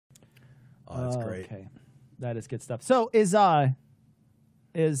Oh, that's great. Okay, that is good stuff. So is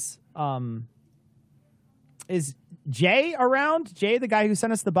Jay around? Jay, the guy who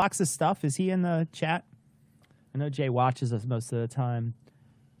sent us the box of stuff, is he in the chat? I know Jay watches us most of the time,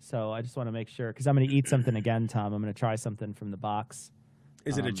 so I just want to make sure because I'm going to eat something again, Tom. I'm going to try something from the box.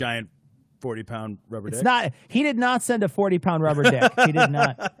 Is it a giant 40-pound rubber dick? It's not. He did not send a 40-pound rubber dick. He did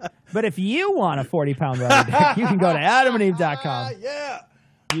not. But if you want a 40-pound rubber dick, you can go to adamandeve.com. Yeah.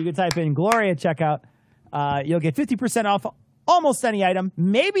 You can type in Glory at checkout. You'll get 50% off almost any item.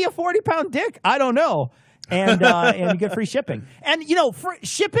 Maybe a 40-pound dick. I don't know. And you get free shipping. And, you know,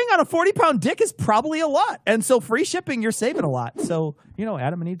 shipping on a 40-pound dick is probably a lot. And so free shipping, you're saving a lot. So, you know,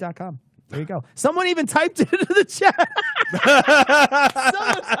 adamandeve.com. There you go. Someone even typed it into the chat.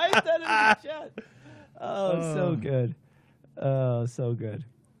 Someone typed that into the chat. Oh, so good. Oh, so good.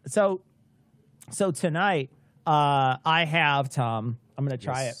 So tonight, I have, Tom, I'm going to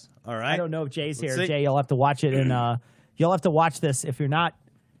try it. All right. I don't know if Jay's here. See. Jay, you'll have to watch it, and you'll have to watch this. If you're not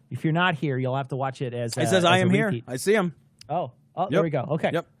here, you'll have to watch it as. It says I am here. I see him. Oh, Yep. There we go.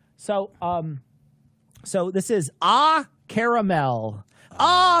 Okay. Yep. So this is caramel.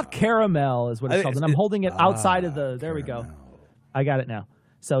 Caramel is what it's called, and I'm holding it outside of the. There we go. I got it now.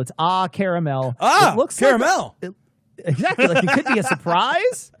 So it's caramel. It looks caramel. Exactly. Like it could be a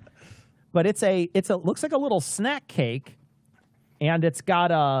surprise, but it looks like a little snack cake. And it's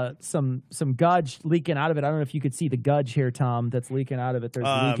got some gudge leaking out of it. I don't know if you could see the gudge here, Tom, that's leaking out of it. There's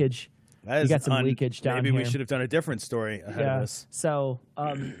leakage. You got some leakage down here. Maybe we should have done a different story ahead of this. So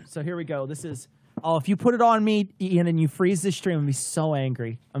here we go. This is, if you put it on me, Ian, and you freeze this stream, I'm going to be so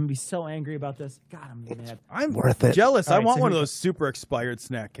angry. I'm going to be so angry about this. God, I'm going to be mad. I'm worth it. Jealous. All I right, want so one of those super expired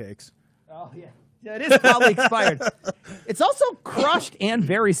snack cakes. Oh, yeah. Yeah, it is probably expired. It's also crushed and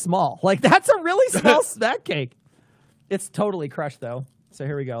very small. Like, that's a really small snack cake. It's totally crushed, though. So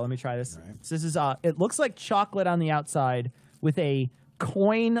here we go. Let me try this. Right. So this is it looks like chocolate on the outside with a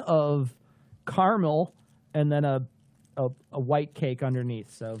coin of caramel and then a white cake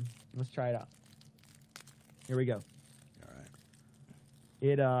underneath. So let's try it out. Here we go. All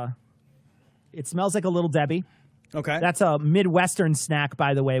right. It smells like a Little Debbie. Okay. That's a Midwestern snack,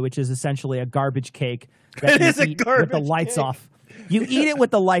 by the way, which is essentially a garbage cake that It is a you eat garbage with the lights cake. off. You eat it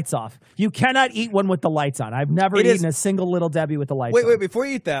with the lights off. You cannot eat one with the lights on. I've never eaten a single Little Debbie with the lights on. Wait, before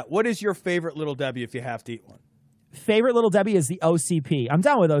you eat that, what is your favorite Little Debbie if you have to eat one? Favorite Little Debbie is the OCP. I'm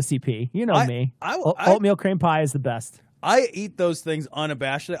down with OCP. You know me. Oatmeal cream pie is the best. I eat those things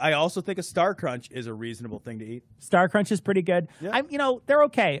unabashedly. I also think a Star Crunch is a reasonable thing to eat. Star Crunch is pretty good. Yeah. They're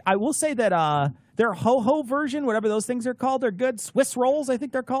okay. I will say that their ho-ho version, whatever those things are called, they're good. Swiss rolls, I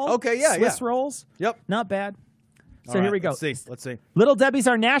think they're called. Okay, yeah, Swiss rolls. Yep. Not bad. So All right, here we go. Let's see. Little Debbie's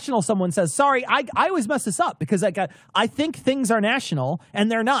are national, someone says. Sorry, I always mess this up because I think things are national,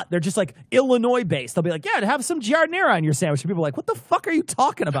 and they're not. They're just like Illinois-based. They'll be like, yeah, have some giardiniera on your sandwich. And people are like, what the fuck are you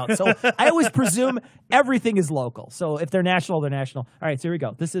talking about? So I always presume everything is local. So if they're national, they're national. All right, so here we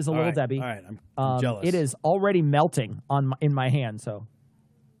go. This is a Little Debbie. All right, I'm jealous. It is already melting in my hand, so.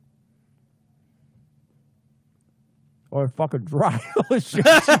 Or fucking dry. Holy shit.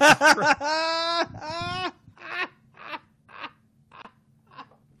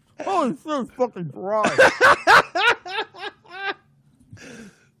 Oh, it's so fucking dry.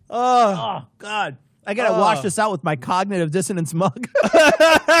 Oh, God. I got to wash this out with my cognitive dissonance mug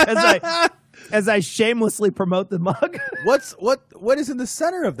as I shamelessly promote the mug. What is in the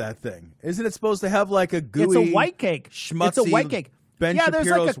center of that thing? Isn't it supposed to have like a gooey... It's a white cake. Schmutzy It's a white cake. Ben there's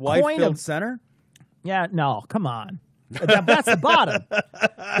Shapiro's like a wife coin filled of... center? Yeah, no, come on. That's the bottom.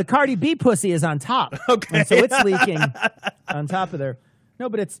 The Cardi B pussy is on top. Okay. And so it's leaking on top of there. No,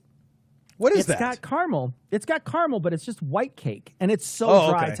 but it's... What is that? It's got caramel. It's got caramel, but it's just white cake. And it's so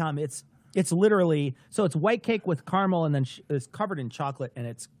dry, okay. Tom. It's literally... So it's white cake with caramel and then it's covered in chocolate, and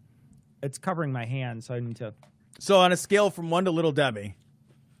it's covering my hand, so I need to... So on a scale from 1 to Little Debbie...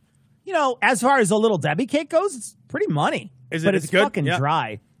 You know, as far as a Little Debbie cake goes, it's pretty money. Is it? But It's it's good? fucking Yeah.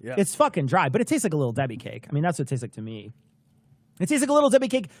 dry. Yeah. It's fucking dry, but it tastes like a Little Debbie cake. I mean, that's what it tastes like to me. It tastes like a Little Debbie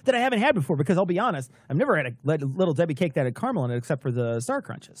cake that I haven't had before because I'll be honest, I've never had a Little Debbie cake that had caramel in it except for the Star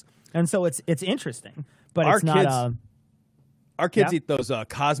Crunches. And so it's interesting, but it's not... Our kids eat those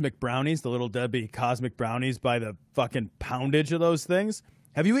cosmic brownies, the Little Debbie cosmic brownies by the fucking poundage of those things.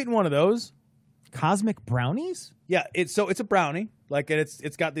 Have you eaten one of those? Cosmic brownies? Yeah, it's a brownie. Like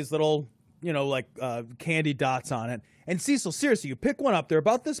it's got these little, candy dots on it. And Cecil, seriously, you pick one up. They're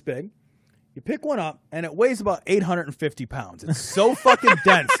about this big. You pick one up, and it weighs about 850 pounds. It's so fucking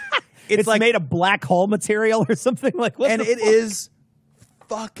dense. It's like made of black hole material or something like that. And it is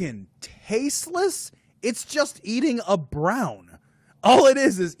fucking tasteless. It's just eating a brown. all it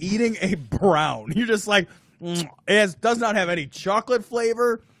is eating a brown. You're just like, it does not have any chocolate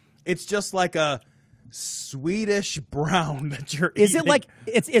flavor. It's just like a Swedish brown that you're eating.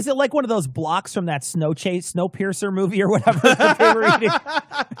 Is it like one of those blocks from that Snowpiercer movie or whatever that they were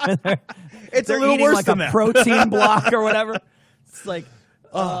eating? It's they're a little eating worse like than a that. protein block or whatever. It's like,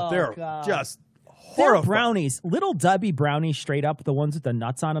 they're God. just They're horrible brownies, Little Debbie brownies, straight up, the ones with the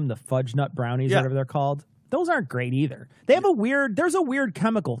nuts on them, the fudge nut brownies, whatever they're called. Those aren't great either. They have there's a weird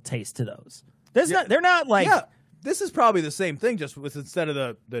chemical taste to those. They're not like. Yeah, this is probably the same thing, just with instead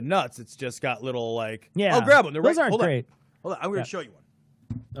of the nuts, it's just got little like. Yeah. Oh, grab them. They're those right. aren't Hold great. On. Hold on. I'm going to show you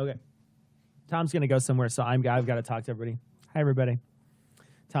one. Okay. Tom's going to go somewhere, so I've got to talk to everybody. Hi, everybody.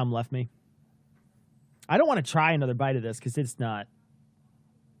 Tom left me. I don't want to try another bite of this because it's not.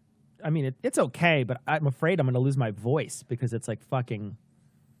 I mean, it's okay, but I'm afraid I'm going to lose my voice because it's like fucking.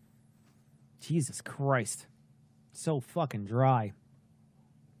 Jesus Christ. So fucking dry.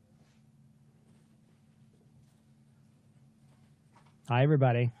 Hi,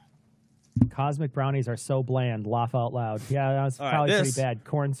 everybody. Cosmic brownies are so bland. Laugh out loud. Yeah, that was probably pretty bad.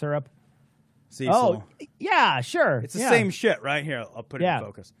 Corn syrup. Cecil. Oh, yeah, sure. It's the same shit right here. I'll put it in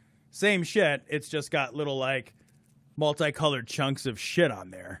focus. Same shit. It's just got little like multicolored chunks of shit on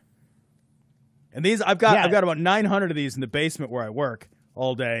there. And these I've got about 900 of these in the basement where I work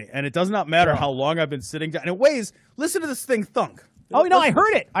all day, and it does not matter how long I've been sitting down. And it weighs. Listen to this thing thunk. Oh no, I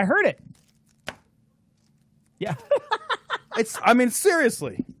heard it. Yeah. I mean,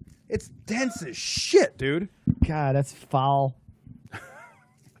 seriously, it's dense as shit, dude. God, that's foul.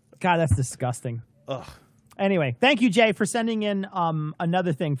 God, that's disgusting. Ugh. Anyway, thank you, Jay, for sending in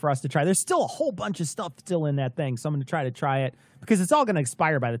another thing for us to try. There's still a whole bunch of stuff still in that thing, so I'm going to try it because it's all going to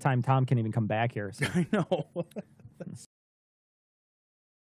expire by the time Tom can even come back here. So. I know.